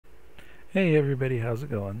Hey everybody, how's it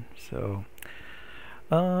going?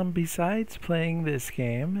 Besides playing this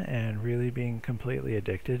game and really being completely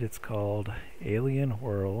addicted, it's called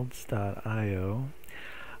alienworlds.io.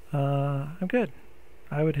 I'm good.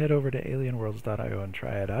 I would head over to alienworlds.io and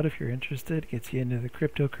try it out if you're interested. Gets you into the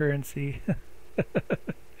cryptocurrency.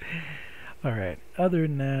 Alright, other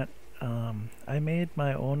than that, I made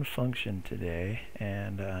my own function today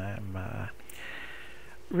and I'm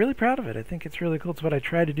really proud of it. I think it's really cool. It's what I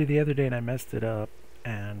tried to do the other day and I messed it up,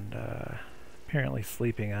 and apparently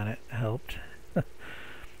sleeping on it helped,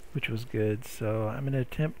 which was good. So I'm going to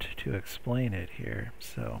attempt to explain it here.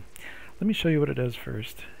 So let me show you what it does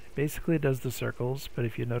first. Basically it does the circles, but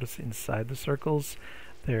if you notice inside the circles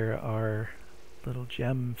there are little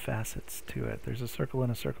gem facets to it. There's a circle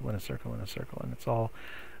and a circle and a circle and a circle, and it's all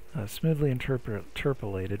smoothly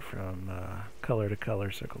interpolated from color to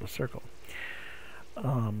color, circle to circle.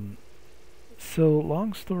 So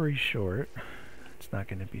long story short, it's not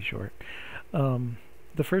going to be short.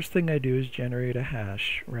 The first thing I do is generate a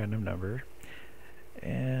hash random number,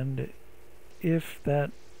 and if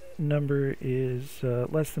that number is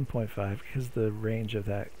less than 0.5, because the range of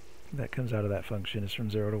that comes out of that function is from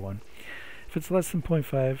 0 to 1. If it's less than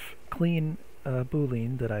 0.5, clean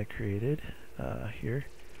boolean that I created here,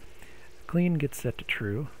 clean gets set to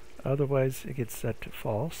true, otherwise it gets set to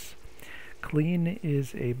false. Clean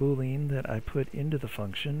is a boolean that I put into the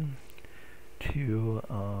function to,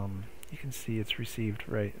 you can see it's received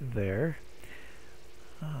right there,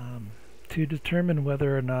 to determine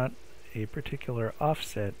whether or not a particular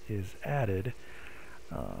offset is added,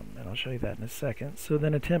 and I'll show you that in a second. So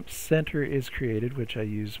then attempt center is created, which I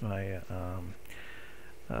use my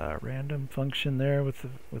random function there with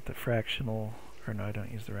the fractional, or no, I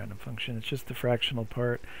don't use the random function, it's just the fractional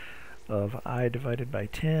part of I divided by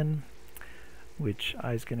 10, which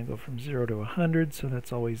I is going to go from 0 to 100, so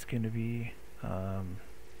that's always going to be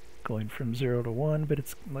going from 0 to 1, but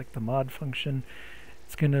it's like the mod function,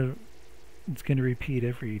 it's going to repeat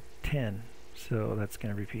every 10, so that's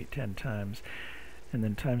going to repeat 10 times, and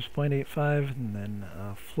then times 0.85, and then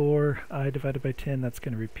floor I divided by 10, that's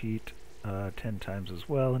going to repeat 10 times as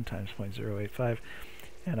well, and times 0.085.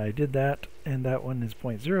 And I did that, and that one is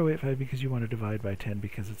 0.085 because you want to divide by 10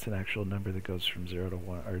 because it's an actual number that goes from 0 to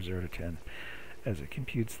 1 or 0 to 10 as it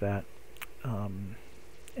computes that. And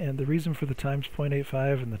the reason for the times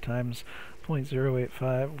 0.85 and the times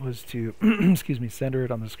 0.085 was to excuse me, center it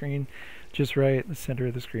on the screen just right. The center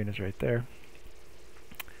of the screen is right there.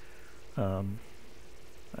 I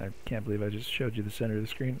can't believe I just showed you the center of the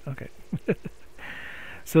screen. Okay.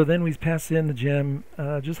 So then we pass in the gem,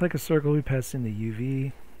 just like a circle, we pass in the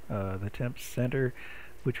UV, the temp center,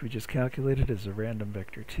 which we just calculated as a random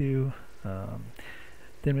vector 2.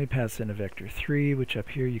 Then we pass in a vector 3, which up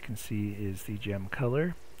here you can see is the gem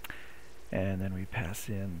color. And then we pass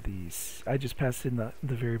in I just passed in the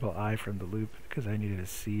variable I from the loop because I needed a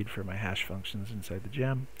seed for my hash functions inside the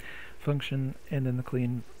gem function, and then the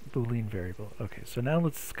clean boolean variable. Okay, so now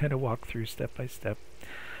let's kind of walk through step by step.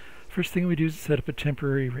 First thing we do is set up a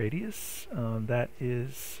temporary radius. That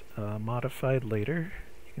is modified later.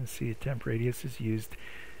 You can see a temp radius is used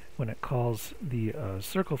when it calls the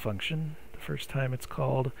circle function. The first time it's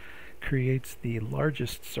called creates the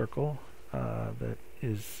largest circle that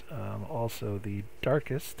is also the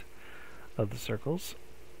darkest of the circles.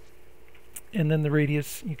 And then the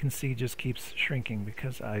radius, you can see, just keeps shrinking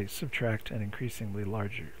because I subtract an increasingly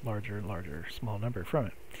larger, small number from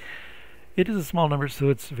it. It is a small number, so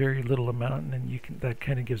it's very little amount, and that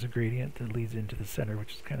kind of gives a gradient that leads into the center,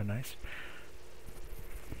 which is kind of nice.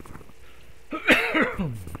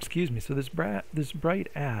 Excuse me. So this bright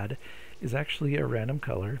add is actually a random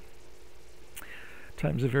color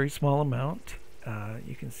times a very small amount.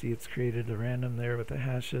 You can see it's created a random there with the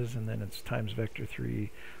hashes, and then it's times vector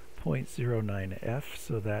 3.09f,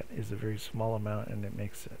 so that is a very small amount, and it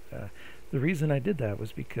makes it, the reason I did that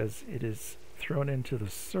was because it is thrown into the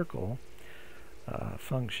circle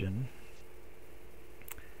function,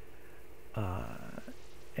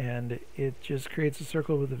 and it just creates a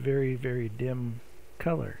circle with a very, very dim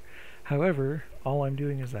color. However, all I'm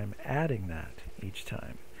doing is I'm adding that each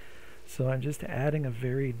time. So I'm just adding a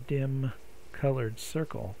very dim colored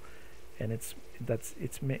circle, and it's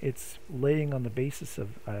laying on the basis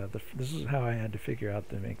of this is how I had to figure out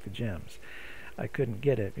to make the gems. I couldn't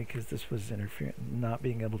get it because this was interfering, not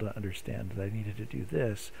being able to understand that I needed to do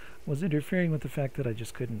this was interfering with the fact that I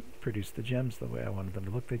just couldn't produce the gems the way I wanted them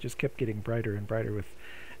to look. They just kept getting brighter and brighter with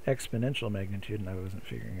exponential magnitude, and I wasn't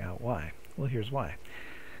figuring out why. Well, here's why.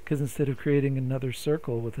 Because instead of creating another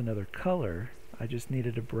circle with another color, I just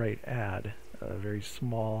needed a bright add, a very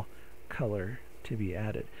small color to be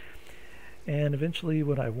added. And eventually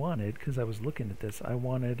what I wanted, because I was looking at this, I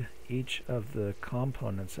wanted each of the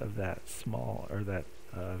components of that small, or that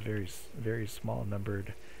very small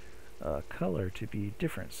numbered color to be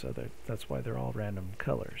different, so that's why they're all random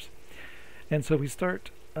colors. And so we start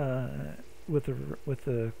with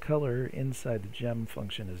the color inside the gem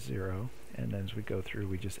function is 0, and then as we go through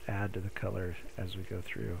we just add to the color as we go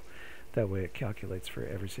through. That way it calculates for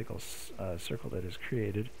every single circle that is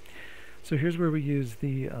created. So here's where we use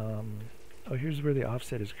the here's where the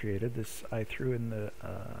offset is created. This I threw in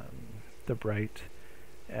the bright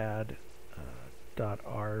add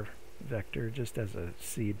 .r vector just as a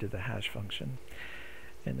seed to the hash function.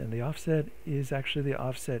 And then the offset is actually the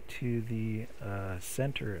offset to the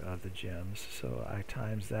center of the gems. So I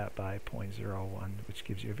times that by 0.01, which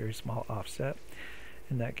gives you a very small offset.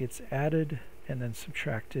 And that gets added and then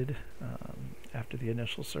subtracted after the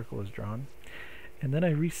initial circle is drawn. And then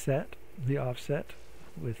I reset the offset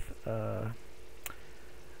with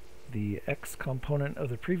the x component of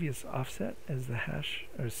the previous offset as the hash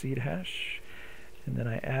or seed hash. And then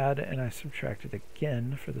I add and I subtract it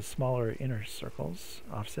again for the smaller inner circles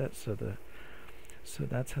offset. So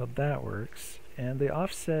that's how that works. And the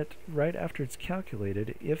offset, right after it's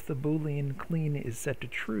calculated, if the Boolean clean is set to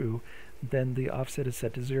true, then the offset is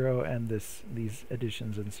set to 0, and these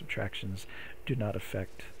additions and subtractions do not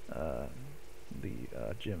affect the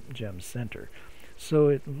gem center. So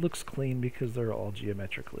it looks clean because they're all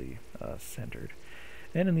geometrically centered.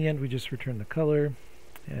 And in the end we just return the color,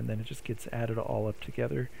 and then it just gets added all up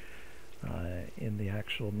together in the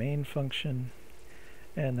actual main function,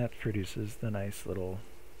 and that produces the nice little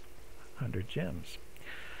 100 gems.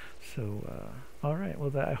 So alright,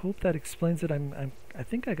 well I hope that explains it. I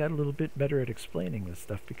think I got a little bit better at explaining this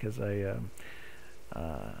stuff because I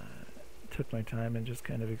took my time and just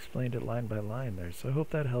kind of explained it line by line there. So I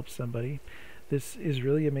hope that helps somebody. This is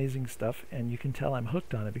really amazing stuff, and you can tell I'm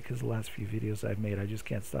hooked on it because the last few videos I've made I just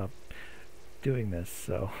can't stop doing this.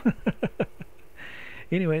 So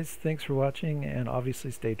anyways, thanks for watching, and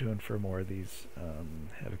obviously stay tuned for more of these.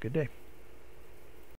 Have a good day.